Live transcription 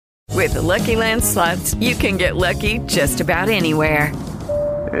With the Lucky Land Slots, you can get lucky just about anywhere.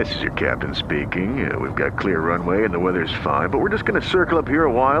 This is your captain speaking. We've got clear runway and the weather's fine, but we're just going to circle up here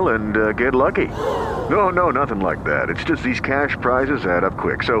a while and get lucky. No, nothing like that. It's just these cash prizes add up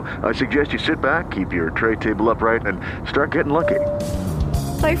quick. So I suggest you sit back, keep your tray table upright, and start getting lucky.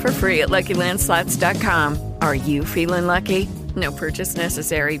 Play for free at LuckyLandSlots.com. Are you feeling lucky? No purchase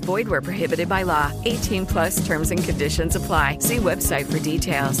necessary. Void where prohibited by law. 18 plus terms and conditions apply. See website for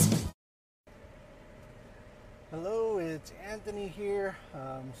details. Hello, it's Anthony here.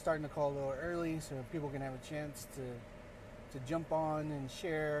 Starting the call a little early so people can have a chance to jump on and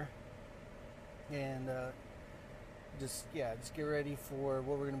share and just get ready for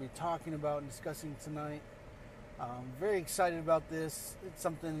what we're going to be talking about and discussing tonight. Very excited about this. It's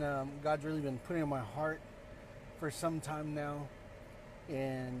something God's really been putting on my heart for some time now,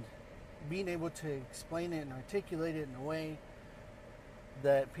 and being able to explain it and articulate it in a way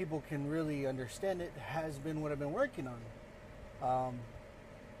that people can really understand it has been what I've been working on.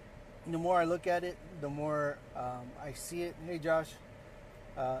 The more I look at it, the more I see it. Hey Josh,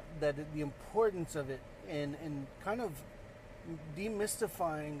 that the importance of it and kind of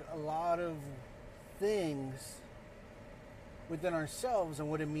demystifying a lot of things within ourselves and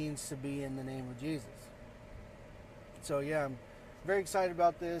what it means to be in the name of Jesus. So yeah, I'm very excited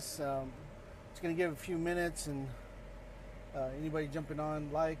about this. Just going to give a few minutes, and anybody jumping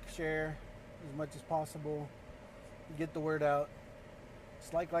on, like, share as much as possible, get the word out.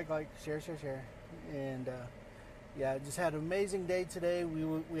 Just like, share. And just had an amazing day today.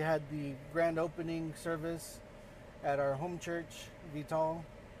 We had the grand opening service at our home church, Vital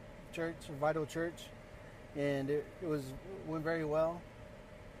Church, and it went very well.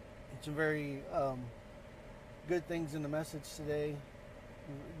 Some very good things in the message today.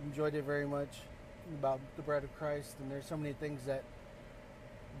 Enjoyed it very much, about the bread of Christ, and there's so many things that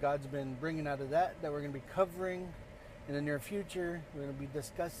God's been bringing out of that we're going to be covering in the near future. We're going to be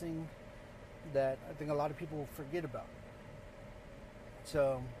discussing that I think a lot of people forget about.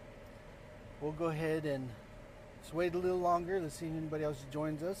 So we'll go ahead and just wait a little longer to see if anybody else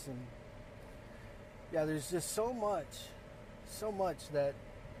joins us. And yeah, there's just so much that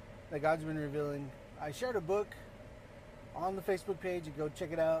God's been revealing. I shared a book on the Facebook page. You go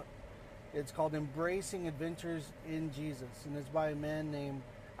check it out. It's called Embracing Adventures in Jesus, and it's by a man named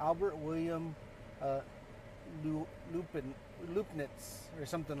Albert William Lupnitz or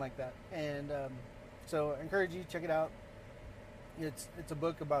something like that. And so I encourage you to check it out. It's a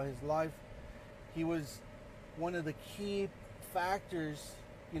book about his life. He was one of the key factors.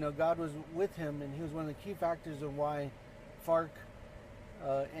 God was with him, and he was one of the key factors of why FARC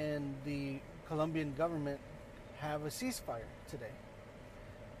and the Colombian government have a ceasefire today.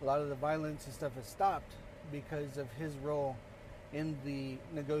 A lot of the violence and stuff has stopped because of his role in the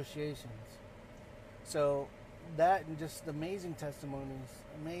negotiations. So that, and just amazing testimonies.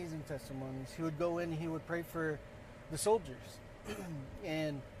 He would go in, he would pray for the soldiers.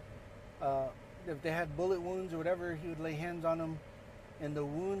 And if they had bullet wounds or whatever, he would lay hands on them and the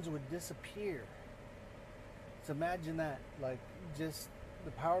wounds would disappear. So imagine that, like, just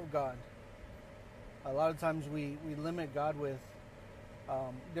the power of God. A lot of times we limit God with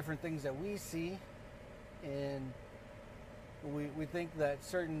different things that we see, and we think that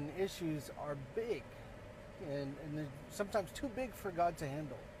certain issues are big, and they're sometimes too big for God to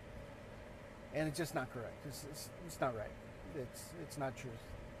handle. And it's just not correct. It's not right. It's not truth.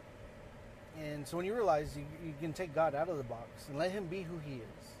 And so when you realize you can take God out of the box and let him be who he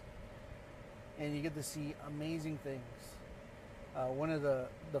is, and you get to see amazing things. One of the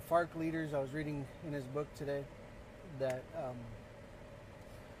FARC leaders, I was reading in his book today, that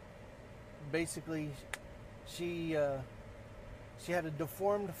basically she had a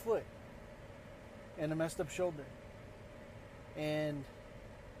deformed foot and a messed up shoulder, and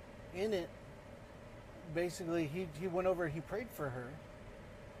in it, basically he went over, he prayed for her,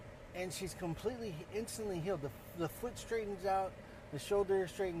 and she's instantly healed. The foot straightens out, the shoulder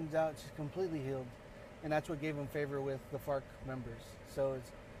straightens out, she's completely healed. And that's what gave him favor with the FARC members. So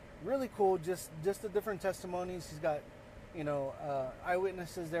it's really cool, just the different testimonies. He's got,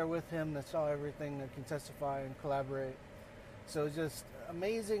 eyewitnesses there with him that saw everything, that can testify and collaborate. So it's just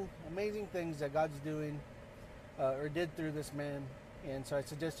amazing things that God's doing or did through this man. And so I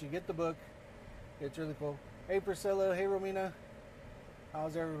suggest you get the book. It's really cool. Hey Priscilla, hey Romina.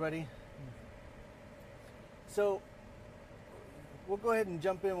 How's everybody? So we'll go ahead and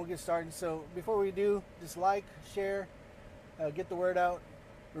jump in. We'll get started. So before we do, just like, share, get the word out.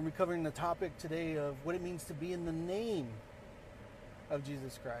 We're going to be covering the topic today of what it means to be in the name of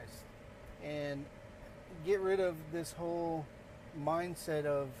Jesus Christ, and get rid of this whole mindset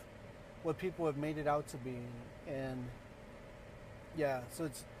of what people have made it out to be. And yeah, so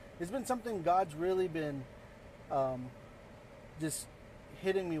it's been something God's really been just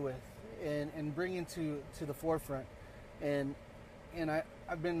hitting me with and bringing to the forefront. And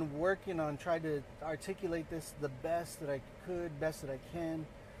I've been working on trying to articulate this the best that I could, best that I can.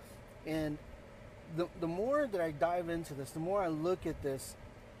 And the more that I dive into this, the more I look at this,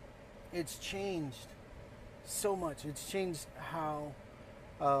 it's changed so much. It's changed how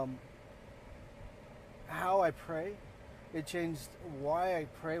I pray. It changed why I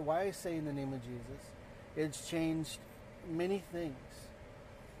pray, why I say in the name of Jesus. It's changed many things.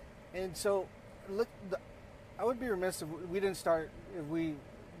 And so, look, I would be remiss if we didn't start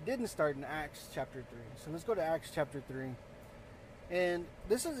in Acts chapter 3. So let's go to Acts chapter 3. And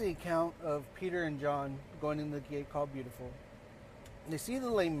this is the account of Peter and John going in the gate called Beautiful. They see the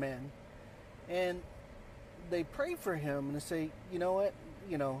lame man, and they pray for him, and they say, you know what,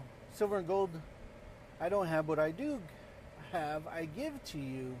 silver and gold I don't have, but I do have, I give to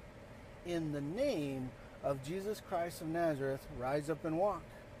you in the name of Jesus Christ of Nazareth, rise up and walk.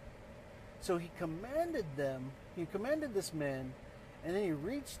 So he commanded this man, and then he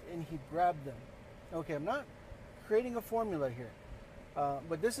reached and he grabbed them. Okay, I'm not creating a formula here,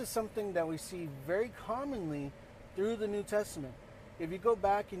 but this is something that we see very commonly through the New Testament. If you go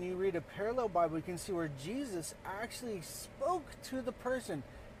back and you read a parallel Bible, you can see where Jesus actually spoke to the person,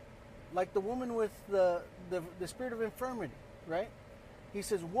 like the woman with the spirit of infirmity, right? He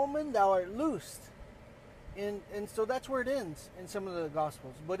says, "Woman, thou art loosed." And so that's where it ends in some of the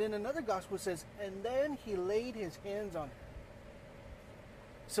Gospels. But in another Gospel it says, and then he laid his hands on her.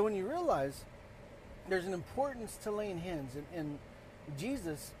 So when you realize there's an importance to laying hands, and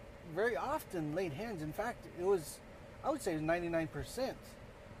Jesus very often laid hands. In fact, it was, I would say 99%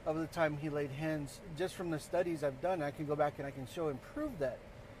 of the time he laid hands, just from the studies I've done. I can go back and I can show and prove that.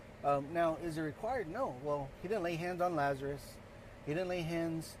 Now, is it required? No. Well, he didn't lay hands on Lazarus. He didn't lay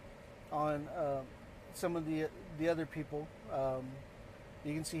hands on some of the other people.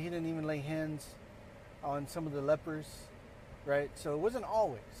 You can see he didn't even lay hands on some of the lepers, right? So it wasn't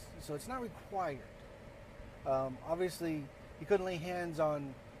always. So it's not required. Obviously, he couldn't lay hands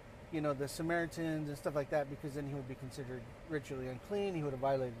on, the Samaritans and stuff like that, because then he would be considered ritually unclean. He would have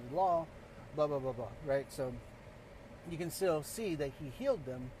violated the law, blah, blah, blah, blah, right? So you can still see that he healed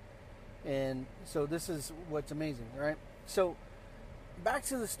them. And so this is what's amazing, right? So back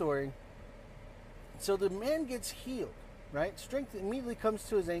to the story. So the man gets healed, right? Strength immediately comes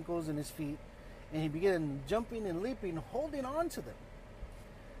to his ankles and his feet, and he began jumping and leaping, holding on to them,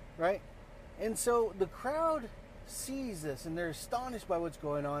 right? And so the crowd sees this, and they're astonished by what's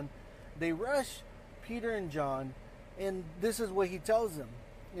going on. They rush Peter and John, and this is what he tells them.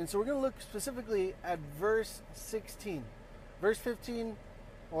 And so we're going to look specifically at verse 16. Verse 15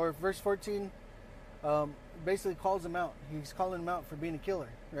 or verse 14 basically calls him out. He's calling him out for being a killer,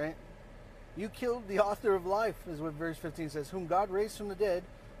 right? You killed the author of life, is what verse 15 says, whom God raised from the dead.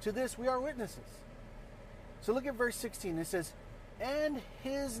 To this we are witnesses. So look at verse 16. It says, and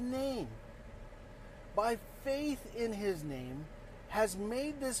his name, by faith in his name, has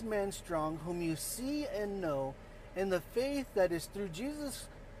made this man strong, whom you see and know, and the faith that is through Jesus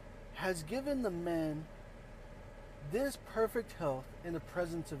has given the man this perfect health in the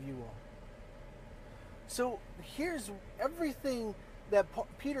presence of you all. So here's everything that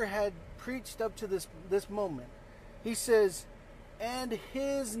Peter had preached up to this moment. He says, and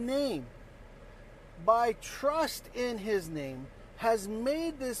his name, by trust in his name, has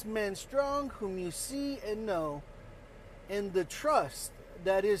made this man strong, whom you see and know, and the trust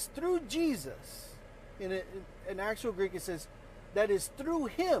that is through Jesus. In actual Greek it says, that is through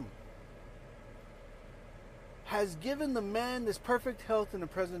him, has given the man this perfect health in the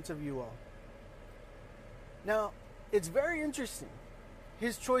presence of you all. Now, it's very interesting,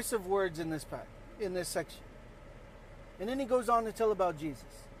 his choice of words in this section. And then he goes on to tell about Jesus,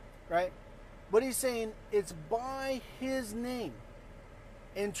 right? But he's saying it's by his name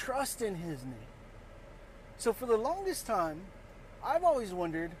and trust in his name. So for the longest time, I've always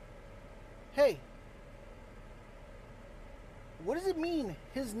wondered, hey, what does it mean,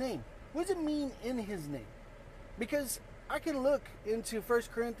 his name? What does it mean in his name? Because I can look into 1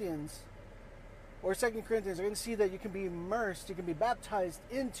 Corinthians or 2 Corinthians, I can see that you can be immersed, you can be baptized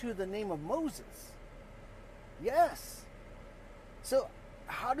into the name of Moses. Yes. So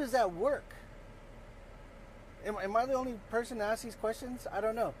how does that work? Am I the only person to ask these questions? I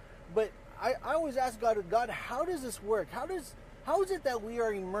don't know. But I always ask God, how does this work? How is it that we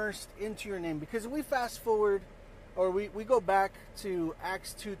are immersed into your name? Because if we fast forward, or we go back to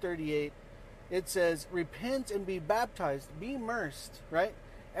Acts 2:38, it says, repent and be baptized, be immersed, right?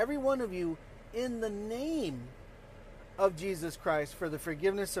 every one of you, in the name of Jesus Christ for the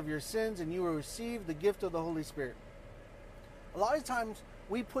forgiveness of your sins, and you will receive the gift of the Holy Spirit. A lot of times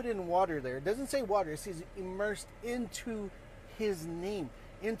we put in water there. It doesn't say water. It says immersed into his name,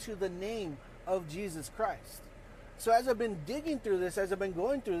 into the name of Jesus Christ. So as I've been digging through this, as I've been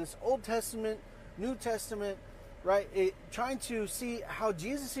going through this Old Testament, New Testament, right, trying to see how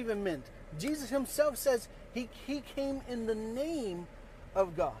Jesus even meant. Jesus himself says he came in the name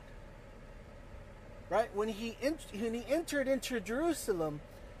of God. Right? When he entered into Jerusalem,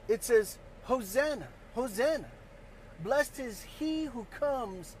 it says, Hosanna, Hosanna. Blessed is he who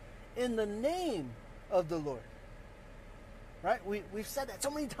comes in the name of the Lord. Right? We've said that so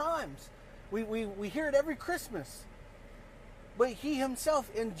many times. We hear it every Christmas. But he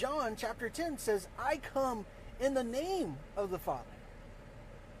himself in John chapter 10 says, I come in the name of the Father.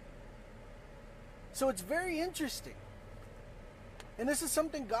 So it's very interesting. And this is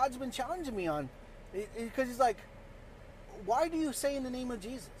something God's been challenging me on. Because he's like, why do you say in the name of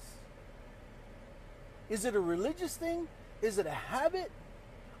Jesus? Is it a religious thing? Is it a habit?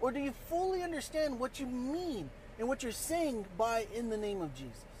 Or do you fully understand what you mean and what you're saying by in the name of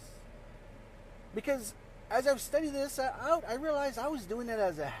Jesus? Because as I've studied this out, I realized I was doing it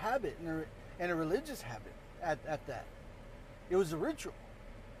as a habit and a religious habit at that. It was a ritual.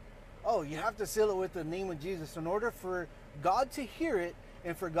 Oh, you have to seal it with the name of Jesus in order for God to hear it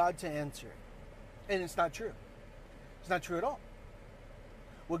and for God to answer it. And it's not true. It's not true at all.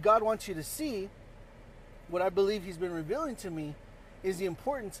 What God wants you to see, what I believe he's been revealing to me, is the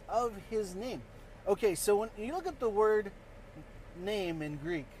importance of his name. Okay, so when you look at the word name in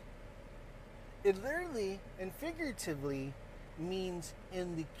Greek, it literally and figuratively means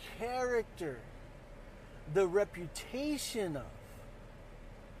in the character, the reputation of.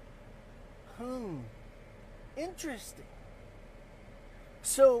 Interesting.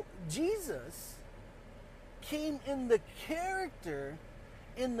 So Jesus came in the character,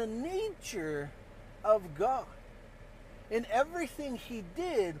 in the nature of God. And everything he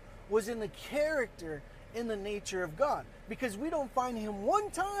did was in the character, in the nature of God. Because we don't find him one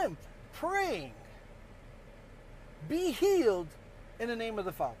time praying, be healed in the name of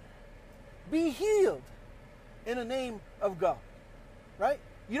the Father. Be healed in the name of God. Right?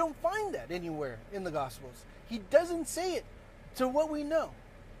 You don't find that anywhere in the Gospels. He doesn't say it to what we know.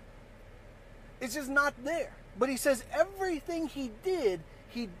 It's just not there. But he says everything he did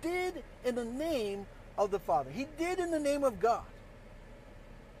in the name of the Father. He did in the name of God.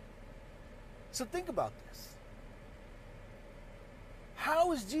 So think about this.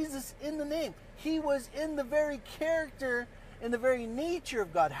 How is Jesus in the name? He was in the very character and the very nature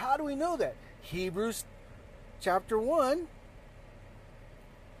of God. How do we know that? Hebrews chapter 1,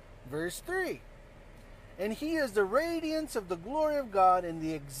 verse 3. And he is the radiance of the glory of God and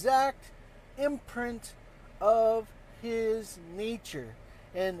the exact imprint of his nature.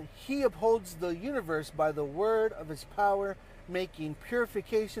 And he upholds the universe by the word of his power, making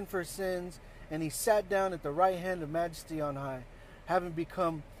purification for sins. And he sat down at the right hand of majesty on high, having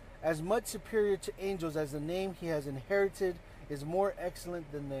become as much superior to angels as the name he has inherited is more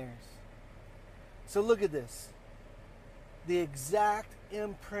excellent than theirs. So look at this. The exact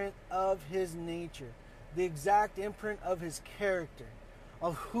imprint of his nature, the exact imprint of his character,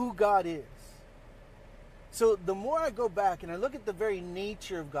 of who God is. So the more I go back and I look at the very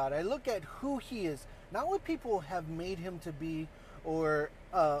nature of God, I look at who he is, not what people have made him to be or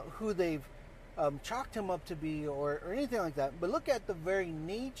who they've chalked him up to be or anything like that, but look at the very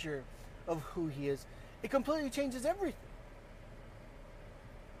nature of who he is. It completely changes everything.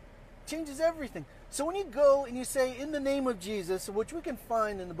 Changes everything. So when you go and you say in the name of Jesus, which we can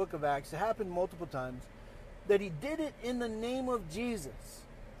find in the book of Acts, it happened multiple times, that he did it in the name of Jesus,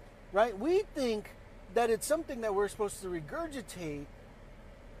 right? We think that it's something that we're supposed to regurgitate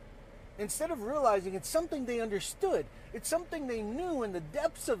instead of realizing it's something they understood. It's something they knew in the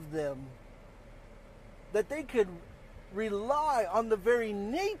depths of them, that they could rely on the very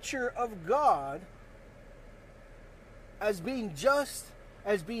nature of God as being just,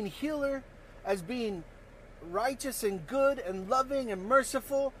 as being healer, as being righteous and good and loving and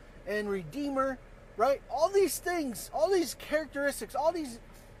merciful and redeemer, right? All these things, all these characteristics, all these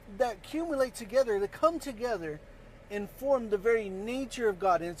that accumulate together, that come together and form the very nature of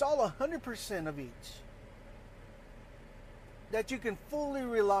God. And it's all 100% of each. That you can fully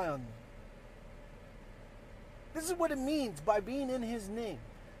rely on them. This is what it means by being in his name.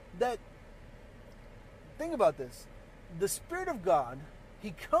 That, think about this. The Spirit of God,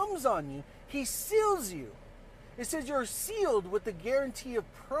 he comes on you, he seals you. It says you're sealed with the guarantee of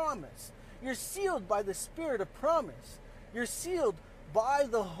promise. You're sealed by the Spirit of promise. You're sealed by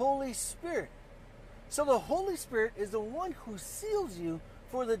the Holy Spirit. So the Holy Spirit is the one who seals you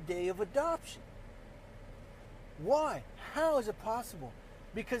for the day of adoption. Why? How is it possible?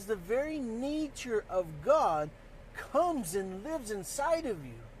 Because the very nature of God comes and lives inside of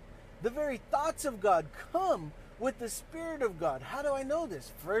you. The very thoughts of God come with the Spirit of God. How do I know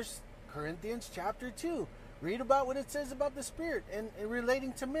this? 1 Corinthians chapter 2. Read about what it says about the Spirit and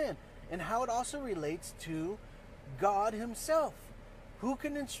relating to men, and how it also relates to God himself. Who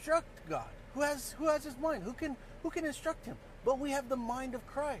can instruct God? Who has his mind? Who can instruct him? But we have the mind of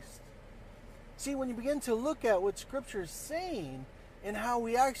Christ. See, when you begin to look at what Scripture is saying and how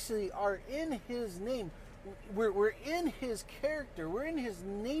we actually are in his name, we're in his character, we're in his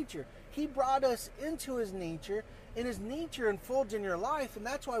nature. He brought us into his nature, and his nature unfolds in your life, and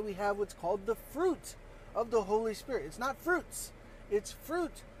that's why we have what's called the fruit of the Holy Spirit. It's not fruits, it's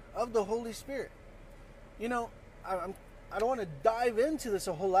fruit of the Holy Spirit. You know, I don't want to dive into this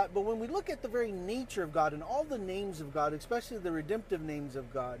a whole lot, but when we look at the very nature of God and all the names of God, especially the redemptive names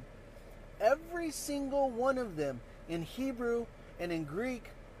of God, every single one of them in Hebrew and in Greek,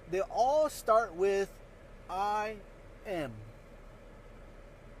 they all start with I am.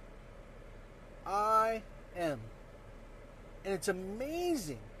 I am. And it's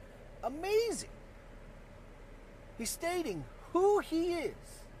amazing. Amazing. He's stating who he is.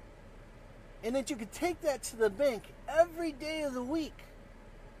 And that you can take that to the bank every day of the week.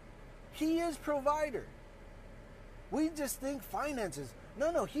 He is provider. We just think finances.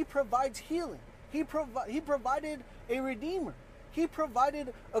 No, he provides healing. He provided a Redeemer. He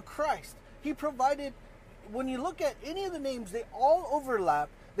provided a Christ. He provided, when you look at any of the names, they all overlap.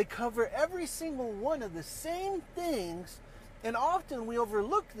 They cover every single one of the same things. And often we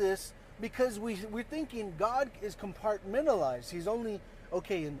overlook this because we're thinking God is compartmentalized. He's only,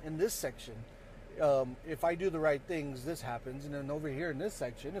 okay, in this section, if I do the right things, this happens. And then over here in this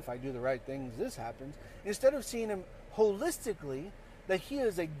section, if I do the right things, this happens. Instead of seeing him holistically, that he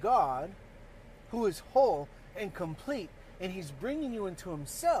is a God who is whole and complete, and he's bringing you into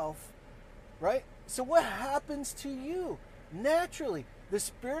himself, right? So what happens to you? Naturally, the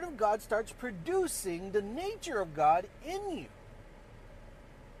Spirit of God starts producing the nature of God in you.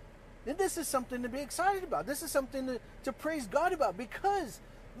 And this is something to be excited about. This is something to praise God about, because,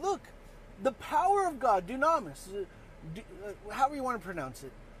 look, the power of God, dunamis, however you want to pronounce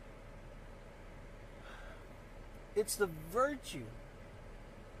it, it's the virtue.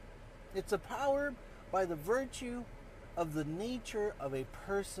 It's a power by the virtue of the nature of a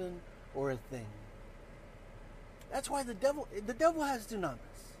person or a thing. That's why the devil has dunamis.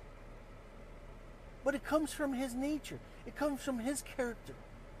 But it comes from his nature. It comes from his character.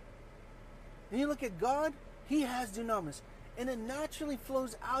 And you look at God, he has dunamis. And it naturally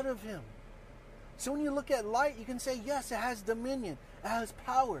flows out of him. So when you look at light, you can say, yes, it has dominion. It has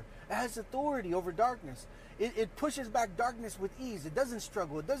power. It has authority over darkness. It pushes back darkness with ease. It doesn't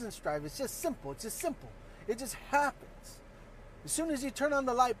struggle. It doesn't strive. It's just simple. It's just simple. It just happens. As soon as you turn on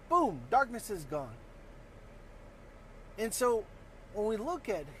the light, boom, darkness is gone. And so when we look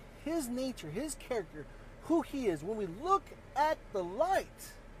at his nature, his character, who he is, when we look at the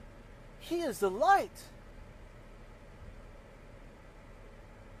light, he is the light.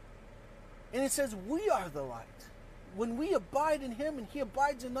 And it says we are the light. When we abide in him and he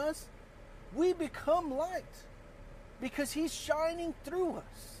abides in us, we become light because he's shining through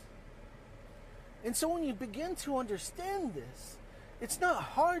us. And so when you begin to understand this, it's not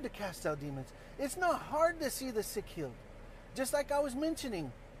hard to cast out demons. It's not hard to see the sick healed. Just like I was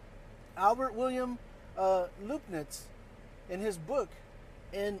mentioning, Albert William Lupnitz in his book,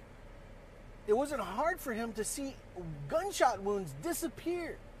 and it wasn't hard for him to see gunshot wounds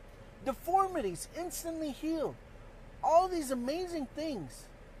disappear, deformities instantly healed, all these amazing things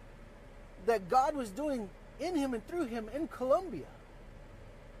that God was doing in him and through him in Colombia.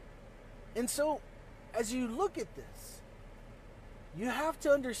 And so, as you look at this, you have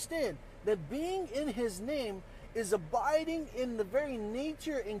to understand that being in his name is abiding in the very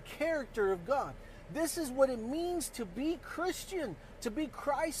nature and character of God. This is what it means to be Christian, to be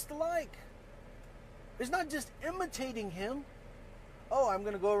Christ-like. It's not just imitating him. Oh, I'm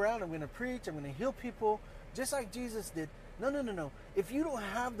going to go around, I'm going to preach, I'm going to heal people, just like Jesus did. No. If you don't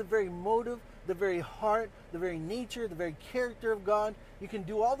have the very motive, the very heart, the very nature, the very character of God, you can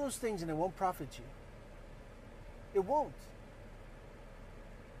do all those things and it won't profit you. It won't.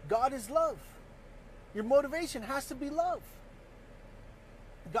 God is love. Your motivation has to be love.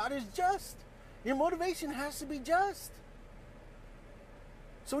 God is just. Your motivation has to be just.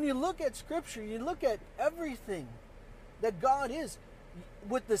 So when you look at Scripture, you look at everything that God is,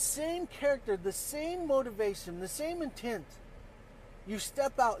 with the same character, the same motivation, the same intent, you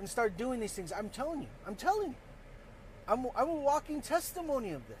step out and start doing these things, I'm telling you. I'm a walking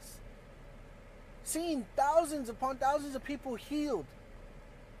testimony of this. Seeing thousands upon thousands of people healed.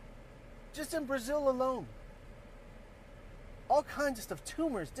 Just in Brazil alone. All kinds of stuff.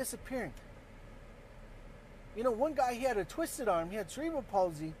 Tumors disappearing. You know, one guy, he had a twisted arm. He had cerebral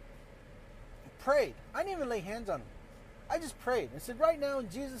palsy. He prayed. I didn't even lay hands on him. I just prayed. I said, right now, in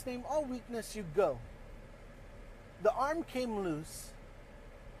Jesus' name, all weakness, you go. The arm came loose.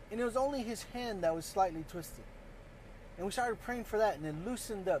 And it was only his hand that was slightly twisted. And we started praying for that, and it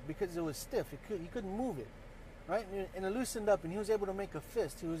loosened up because it was stiff. He couldn't move it, right? And it loosened up, and he was able to make a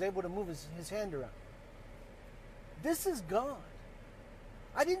fist. He was able to move his hand around. This is God.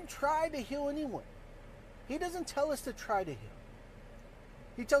 I didn't try to heal anyone. He doesn't tell us to try to heal.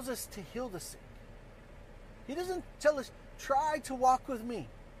 He tells us to heal the sick. He doesn't tell us, try to walk with me.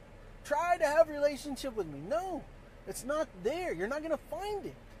 Try to have a relationship with me. No, it's not there. You're not going to find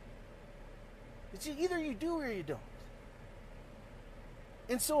it. It's either you do or you don't.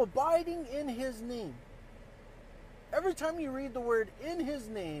 And so abiding in His name. Every time you read the word in His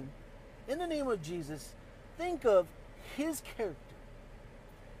name, in the name of Jesus, think of His character,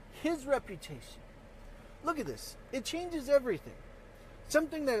 His reputation. Look at this. It changes everything.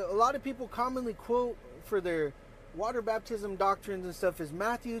 Something that a lot of people commonly quote for their water baptism doctrines and stuff is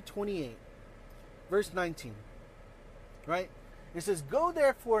Matthew 28, verse 19. Right? It says, "Go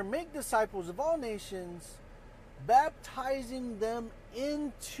therefore, make disciples of all nations, baptizing them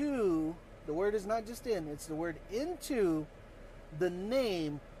into," the word is not just in, it's the word into, "the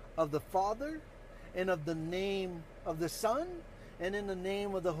name of the Father, and of the name of the Son, and in the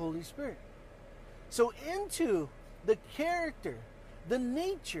name of the Holy Spirit." So into the character, the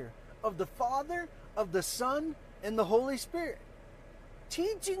nature of the Father, of the Son, and the Holy Spirit.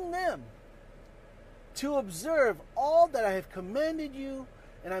 Teaching them to observe all that I have commanded you,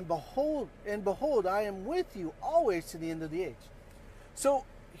 and behold, I am with you always to the end of the age. So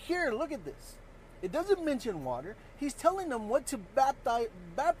here, look at this. It doesn't mention water. He's telling them what to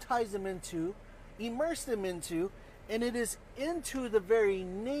baptize them into, immerse them into, and it is into the very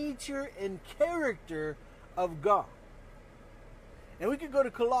nature and character of God. And we could go to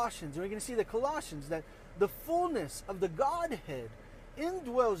Colossians, and we can see the Colossians, that the fullness of the Godhead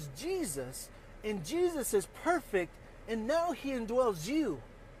indwells Jesus, and Jesus is perfect, and now He indwells you.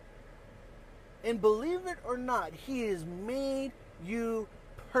 And believe it or not, He has made you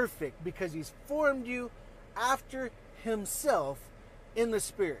perfect because He's formed you after Himself in the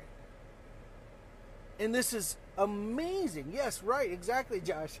Spirit. And this is amazing. Yes, right, exactly,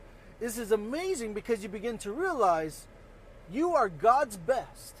 Josh. This is amazing because you begin to realize you are God's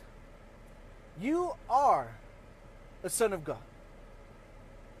best. You are a son of God.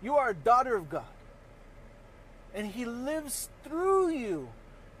 You are a daughter of God. And He lives through you.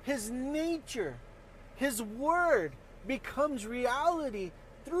 His nature, His word becomes reality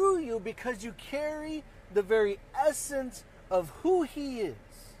through you because you carry the very essence of who He is.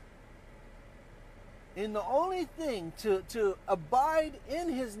 And the only thing to abide in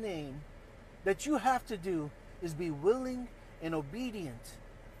His name that you have to do is be willing and obedient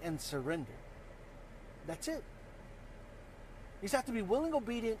and surrender. That's it. You just have to be willing,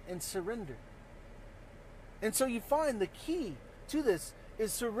 obedient, and surrender. And so you find the key to this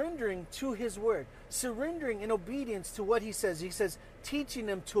is surrendering to His word. Surrendering in obedience to what He says. He says, teaching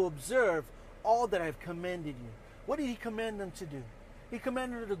them to observe all that I've commanded you. What did He command them to do? He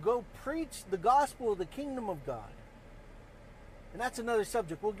commanded them to go preach the gospel of the kingdom of God. And that's another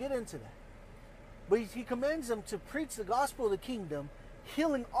subject. We'll get into that. But He commands them to preach the gospel of the kingdom,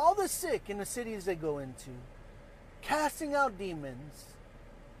 healing all the sick in the cities they go into, casting out demons.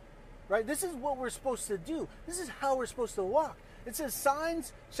 Right? This is what we're supposed to do. This is how we're supposed to walk. It says,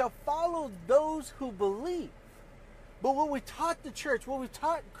 signs shall follow those who believe. But what we taught the church, what we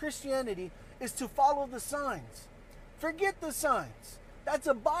taught Christianity, is to follow the signs. Forget the signs. That's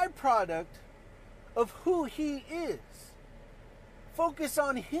a byproduct of who He is. Focus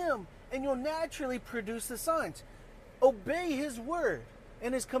on Him, and you'll naturally produce the signs. Obey His word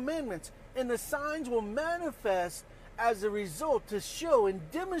and His commandments, and the signs will manifest as a result to show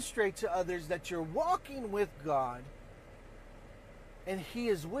and demonstrate to others that you're walking with God and He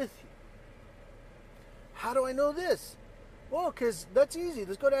is with you. How do I know this? Well, because that's easy.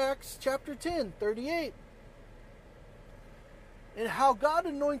 Let's go to Acts chapter 10, 38. And how God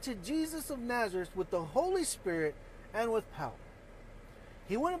anointed Jesus of Nazareth with the Holy Spirit and with power.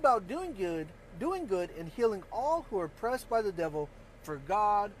 He went about doing good and healing all who were oppressed by the devil, for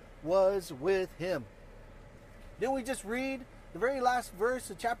God was with Him. Didn't we just read the very last verse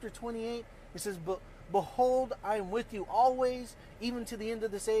of chapter 28? It says, Behold, I am with you always, even to the end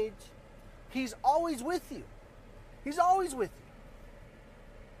of this age. He's always with you. He's always with you.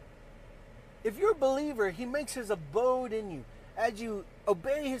 If you're a believer, he makes his abode in you. As you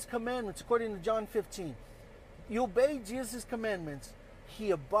obey his commandments, according to John 15, you obey Jesus' commandments,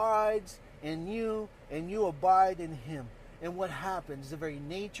 he abides in you, and you abide in him. And what happens, the very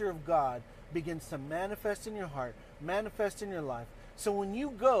nature of God begins to manifest in your heart, manifest in your life. So when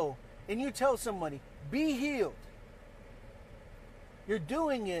you go and you tell somebody, be healed, you're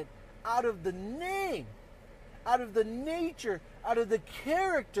doing it out of the name, out of the nature, out of the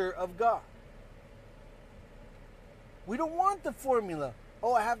character of God. We don't want the formula.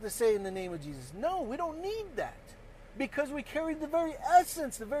 Oh, I have to say in the name of Jesus. No, we don't need that. Because we carry the very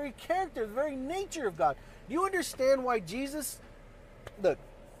essence, the very character, the very nature of God. Do you understand why Jesus... Look,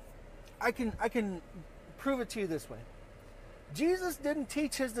 I can prove it to you this way. Jesus didn't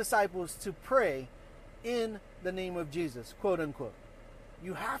teach his disciples to pray in the name of Jesus, quote unquote.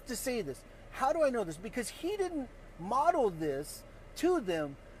 You have to say this. How do I know this? Because he didn't model this to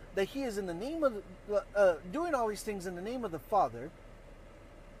them, that he is in the name of doing all these things in the name of the Father.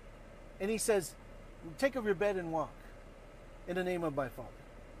 And he says, take up your bed and walk in the name of my Father.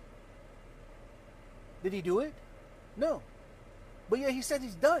 Did he do it? No. But yeah, he said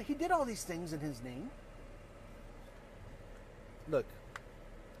he did all these things in his name. Look,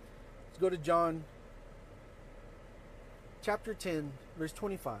 let's go to John chapter 10, verse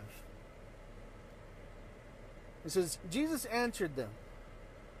 25. It says, Jesus answered them,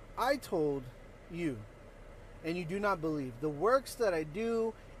 I told you, and you do not believe. The works that I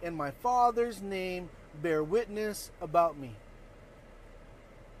do in my Father's name bear witness about me.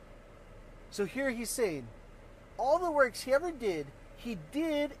 So here he's saying, all the works he ever did, he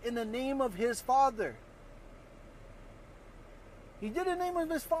did in the name of his Father. He did in the name of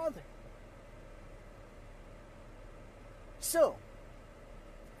his Father. So,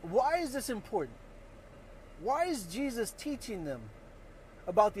 why is this important? Why is Jesus teaching them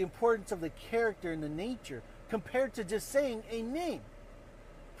about the importance of the character and the nature compared to just saying a name,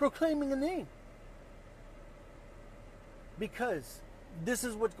 proclaiming a name? Because this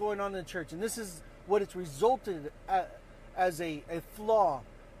is what's going on in the church, and this is what it's resulted as a flaw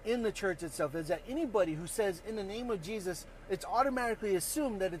in the church itself, is that anybody who says in the name of Jesus, it's automatically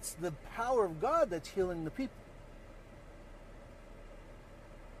assumed that it's the power of God that's healing the people.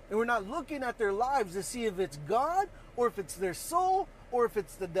 And we're not looking at their lives to see if it's God, or if it's their soul, or if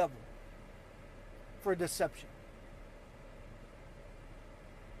it's the devil for deception.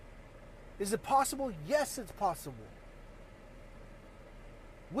 Is it possible? Yes, it's possible.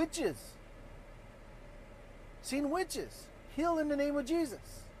 Witches. Seen witches heal in the name of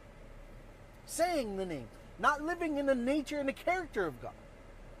Jesus. Saying the name. Not living in the nature and the character of God.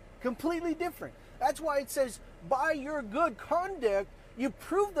 Completely different. That's why it says, by your good conduct, you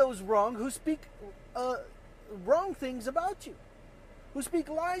prove those wrong who speak wrong things about you. Who speak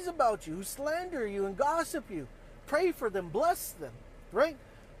lies about you. Who slander you and gossip you. Pray for them. Bless them. Right?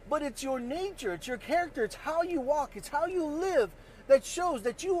 But it's your nature. It's your character. It's how you walk. It's how you live that shows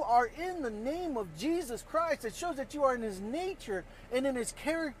that you are in the name of Jesus Christ. It shows that you are in his nature and in his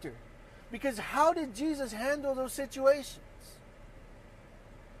character. Because how did Jesus handle those situations?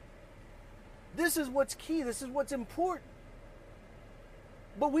 This is what's key. This is what's important.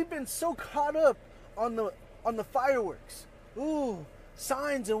 But we've been so caught up on the fireworks. Ooh,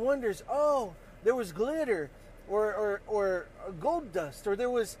 signs and wonders. Oh, there was glitter or gold dust, or there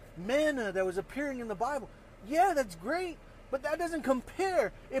was manna that was appearing in the Bible. Yeah, that's great, but that doesn't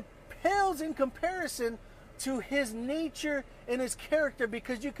compare. It pales in comparison to his nature and his character,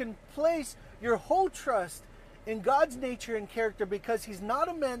 because you can place your whole trust in God's nature and character, because he's not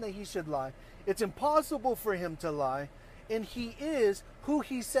a man that he should lie. It's impossible for him to lie. And he is who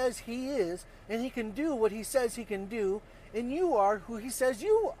he says he is, and he can do what he says he can do, and you are who he says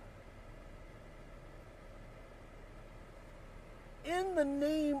you are. In the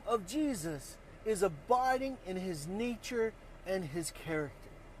name of Jesus is abiding in his nature and his character.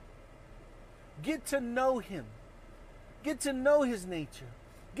 Get to know him. Get to know his nature.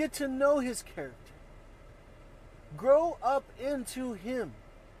 Get to know his character. Grow up into him.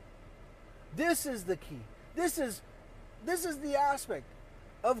 This is the key. This is the aspect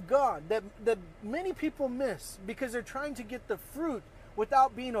of God that many people miss, because they're trying to get the fruit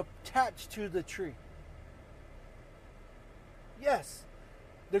without being attached to the tree. Yes,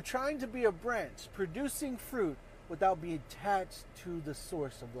 they're trying to be a branch producing fruit without being attached to the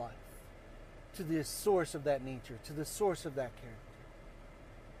source of life, to the source of that nature, to the source of that character.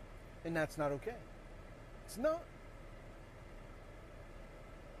 And that's not okay. It's not.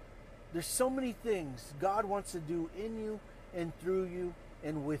 There's so many things God wants to do in you and through you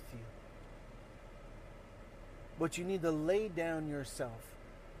and with you. But you need to lay down yourself.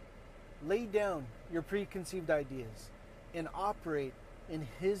 Lay down your preconceived ideas and operate in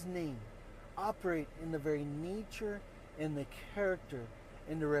His name. Operate in the very nature and the character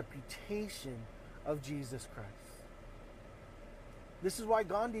and the reputation of Jesus Christ. This is why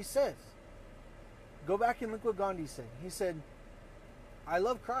Gandhi says, go back and look what Gandhi said. He said, I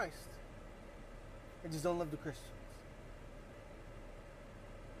love Christ. I just don't love the Christians.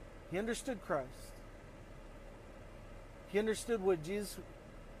 He understood Christ. He understood what Jesus,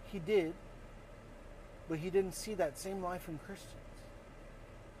 He did, but He didn't see that same life in Christians.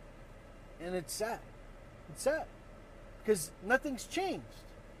 And it's sad. It's sad. Because nothing's changed.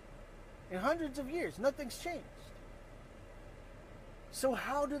 In hundreds of years, nothing's changed. So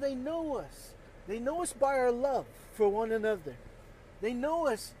how do they know us? They know us by our love for one another. They know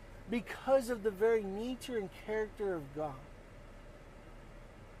us because of the very nature and character of God.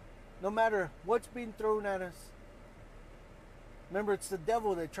 No matter what's being thrown at us, remember, it's the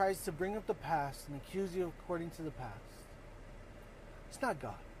devil that tries to bring up the past and accuse you according to the past. It's not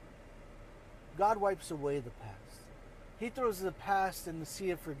God. God wipes away the past. He throws the past in the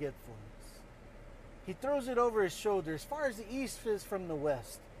sea of forgetfulness. He throws it over His shoulder. As far as the east is from the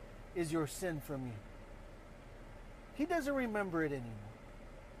west, is your sin from you. He doesn't remember it anymore.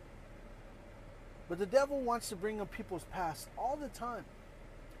 But the devil wants to bring up people's past all the time.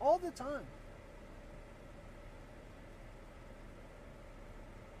 All the time.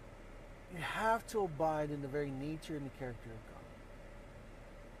 You have to abide in the very nature and the character of God.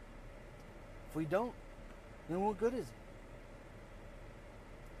 If we don't, then what good is it?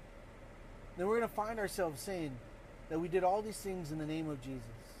 Then we're going to find ourselves saying that we did all these things in the name of Jesus.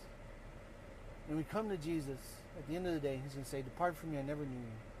 And we come to Jesus, at the end of the day, He's going to say, depart from me, I never knew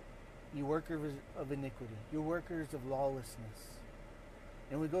you. You workers of iniquity. You workers of lawlessness.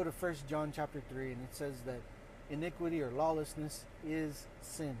 And we go to 1 John chapter 3, and it says that iniquity or lawlessness is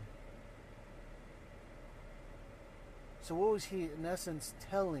sin. So what was He, in essence,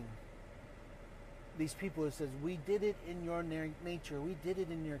 telling these people? It says, we did it in your nature. We did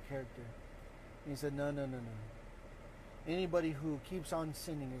it in your character. And He said, no. Anybody who keeps on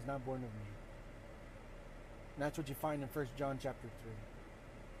sinning is not born of me. And that's what you find in 1 John chapter 3.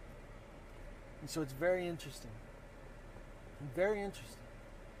 And so it's very interesting. Very interesting.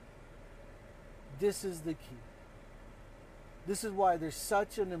 This is the key. This is why there's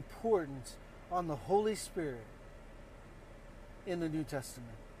such an importance on the Holy Spirit in the New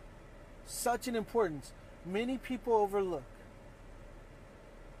Testament. Such an importance. Many people overlook.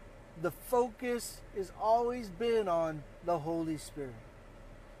 The focus has always been on the Holy Spirit.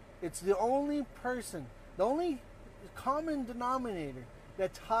 It's the only person, the only common denominator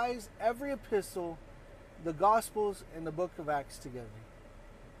that ties every epistle, the Gospels, and the book of Acts together.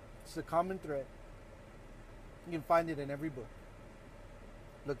 It's a common thread. You can find it in every book.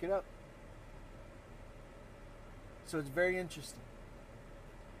 Look it up. So it's very interesting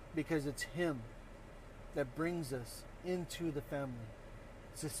because it's Him that brings us into the family.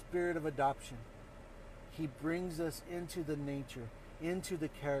 It's the spirit of adoption. He brings us into the nature, into the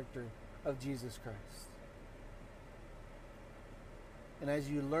character of Jesus Christ. And as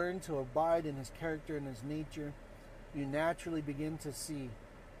you learn to abide in His character and His nature, you naturally begin to see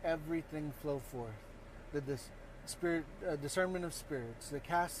everything flow forth. The spirit, discernment of spirits, the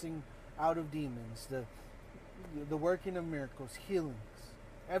casting out of demons, the working of miracles, healings,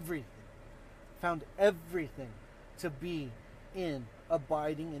 everything. Found everything to be in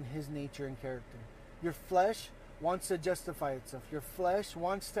abiding in His nature and character. Your flesh wants to justify itself. Your flesh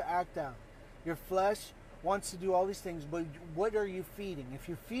wants to act out. Your flesh wants to do all these things, but what are you feeding? If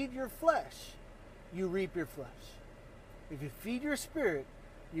you feed your flesh, you reap your flesh. If you feed your spirit,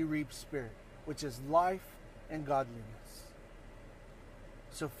 you reap spirit, which is life and godliness.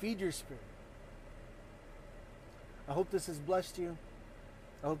 So feed your spirit. I hope this has blessed you.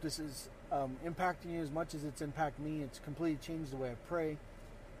 I hope this is impacting you as much as it's impacted me. It's completely changed the way I pray,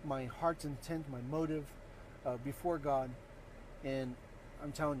 my heart's intent, my motive before God. And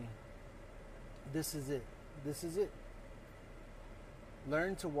I'm telling you, this is it. This is it.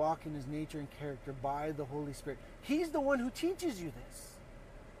 Learn to walk in His nature and character by the Holy Spirit. He's the one who teaches you this.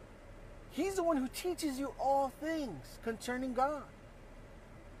 He's the one who teaches you all things concerning God.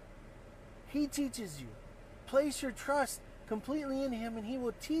 He teaches you. Place your trust completely in Him and He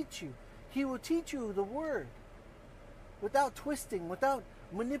will teach you. He will teach you the Word without twisting, without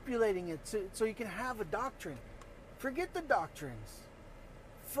manipulating it so you can have a doctrine. Forget the doctrines.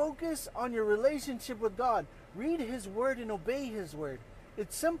 Focus on your relationship with God. Read His Word and obey His Word.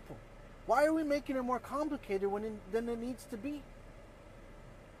 It's simple. Why are we making it more complicated than it needs to be?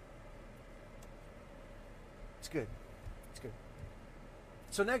 It's good. It's good.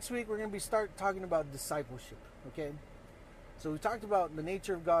 So next week we're going to start talking about discipleship, okay? So we talked about the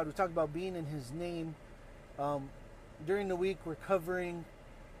nature of God. We talked about being in His name. During the week we're covering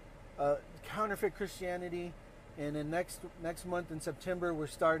counterfeit Christianity. And then next month in September we're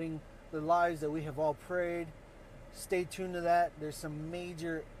starting the lives that we have all prayed. Stay tuned to that. There's some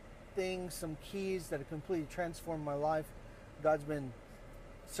major things, some keys that have completely transformed my life. God's been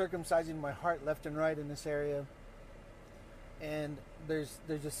circumcising my heart left and right in this area. And there's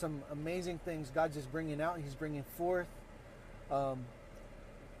just some amazing things God's just bringing out. He's bringing forth.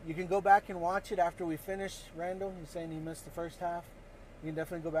 You can go back and watch it after we finish. Randall, he's saying he missed the first half. You can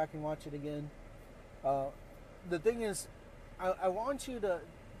definitely go back and watch it again. The thing is, I want you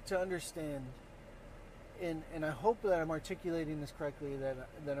to understand, and I hope that I'm articulating this correctly,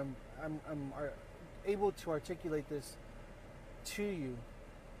 that I'm able to articulate this to you,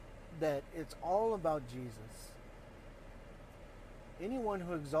 that it's all about Jesus. Anyone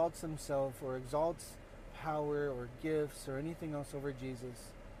who exalts himself or exalts power or gifts or anything else over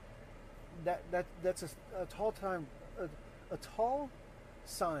Jesus, that's a tall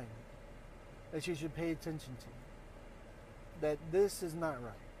sign that you should pay attention to. That this is not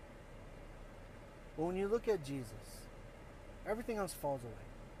right. But when you look at Jesus, everything else falls away.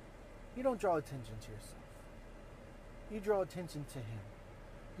 You don't draw attention to yourself. You draw attention to Him.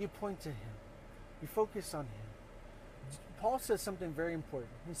 You point to Him. You focus on Him. Paul says something very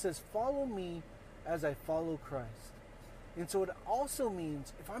important. He says, follow me as I follow Christ. And so it also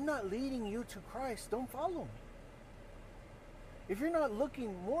means, if I'm not leading you to Christ, don't follow me. If you're not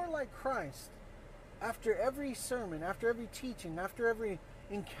looking more like Christ after every sermon, after every teaching, after every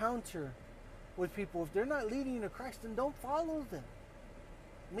encounter with people, if they're not leading you to Christ, then don't follow them.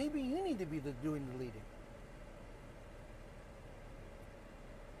 Maybe you need to be doing the leading.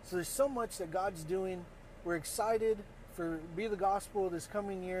 So there's so much that God's doing. We're excited for Be the Gospel this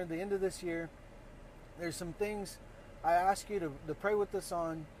coming year, the end of this year. There's some things I ask you to pray with us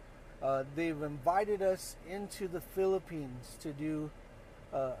on. They've invited us into the Philippines to do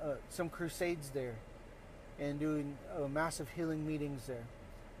some crusades there and doing massive healing meetings there.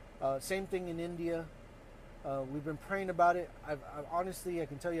 Same thing in India. We've been praying about it. I've honestly, I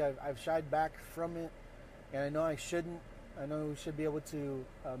can tell you, I've shied back from it, and I know I shouldn't. I know we should be able to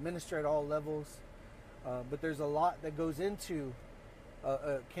minister at all levels, but there's a lot that goes into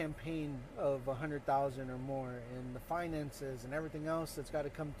a campaign of 100,000 or more, and the finances and everything else that's got to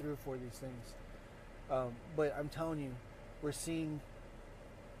come through for these things. But I'm telling you, we're seeing,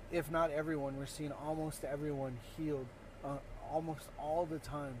 if not everyone, we're seeing almost everyone healed almost all the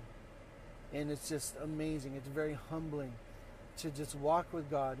time. And it's just amazing. It's very humbling to just walk with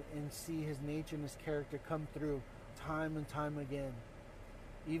God and see His nature and His character come through time and time again.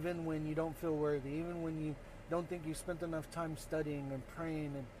 Even when you don't feel worthy, even when you don't think you spent enough time studying and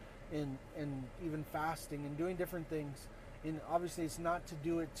praying and even fasting and doing different things. And obviously it's not to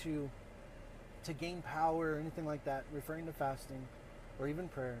do it to gain power or anything like that, referring to fasting or even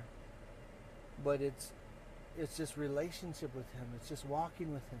prayer. But it's just relationship with Him. It's just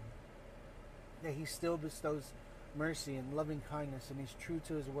walking with Him. That He still bestows mercy and loving kindness, and He's true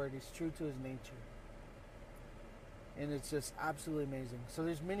to His word. He's true to His nature. And it's just absolutely amazing. So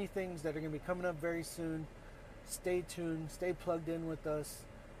there's many things that are going to be coming up very soon. Stay tuned. Stay plugged in with us.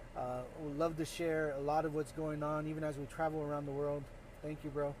 We'd love to share a lot of what's going on, even as we travel around the world. Thank you,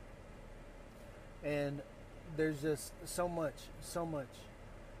 bro. And there's just so much.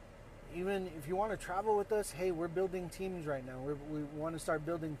 Even if you want to travel with us, hey, we're building teams right now. We want to start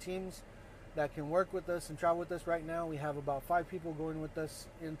building teams that can work with us and travel with us. Right now, we have about 5 people going with us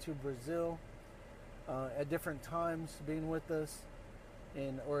into Brazil at different times, being with us,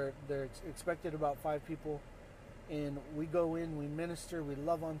 or they're expected about 5 people. And we go in, we minister, we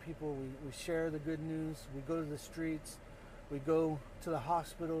love on people, we share the good news, we go to the streets, we go to the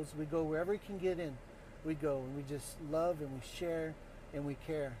hospitals, we go wherever we can get in, we go, and we just love and we share and we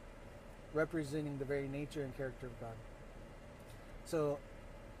care, representing the very nature and character of God. So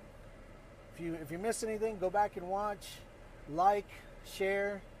if you miss anything, go back and watch, like,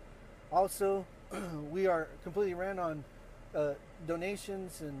 share. Also, we are completely ran on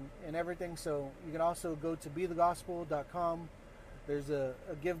donations and everything, so you can also go to bethegospel.com. There's a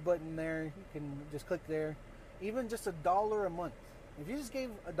give button there. You can just click there. Even just $1 a month. If you just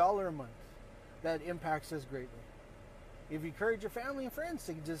gave $1 a month, that impacts us greatly. If you encourage your family and friends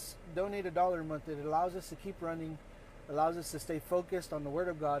to just donate $1 a month, it allows us to keep running, allows us to stay focused on the Word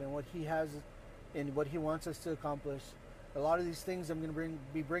of God and what He has and what He wants us to accomplish. A lot of these things I'm going to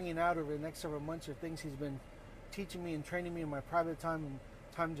be bringing out over the next several months are things he's been teaching me and training me in my private time and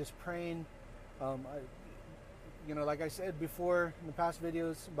time just praying. Like I said before in the past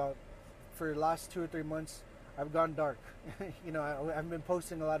videos, for the last 2 or 3 months, I've gone dark. I haven't been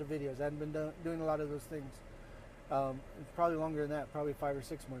posting a lot of videos. I haven't been doing a lot of those things. It's probably longer than that, probably 5 or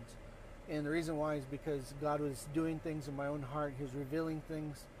 6 months. And the reason why is because God was doing things in my own heart. He was revealing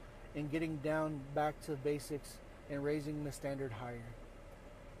things and getting down back to the basics and raising the standard higher.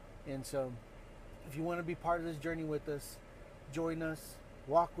 And so if you want to be part of this journey with us, join us,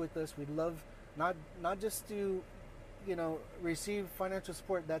 walk with us. We'd love not just to receive financial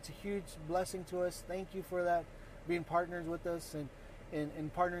support. That's a huge blessing to us. Thank you for that, being partners with us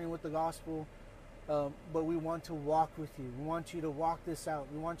and partnering with the gospel. But we want to walk with you. We want you to walk this out.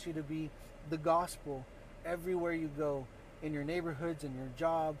 We want you to be the gospel everywhere you go, in your neighborhoods, in your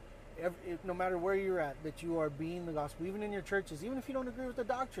job, no matter where you're at, that you are being the gospel, even in your churches, even if you don't agree with the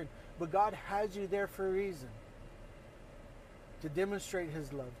doctrine. But God has you there for a reason, to demonstrate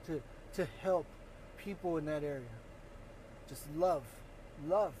his love, to help people in that area. Just love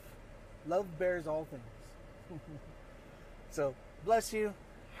bears all things. So bless you.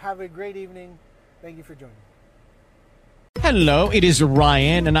 Have a great evening. Thank you for joining. Hello, it is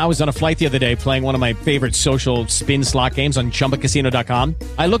Ryan, and I was on a flight the other day playing one of my favorite social spin slot games on ChumbaCasino.com.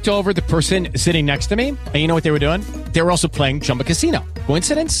 I looked over at the person sitting next to me, and you know what they were doing? They were also playing Chumba Casino.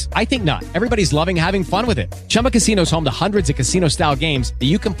 Coincidence? I think not. Everybody's loving having fun with it. Chumba Casino is home to hundreds of casino-style games that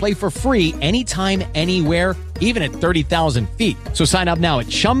you can play for free anytime, anywhere, even at 30,000 feet. So sign up now at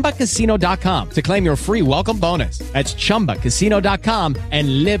ChumbaCasino.com to claim your free welcome bonus. That's ChumbaCasino.com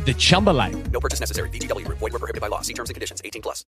and live the Chumba life. No purchase necessary. VGW. Void where prohibited by law. See terms and conditions. 18+.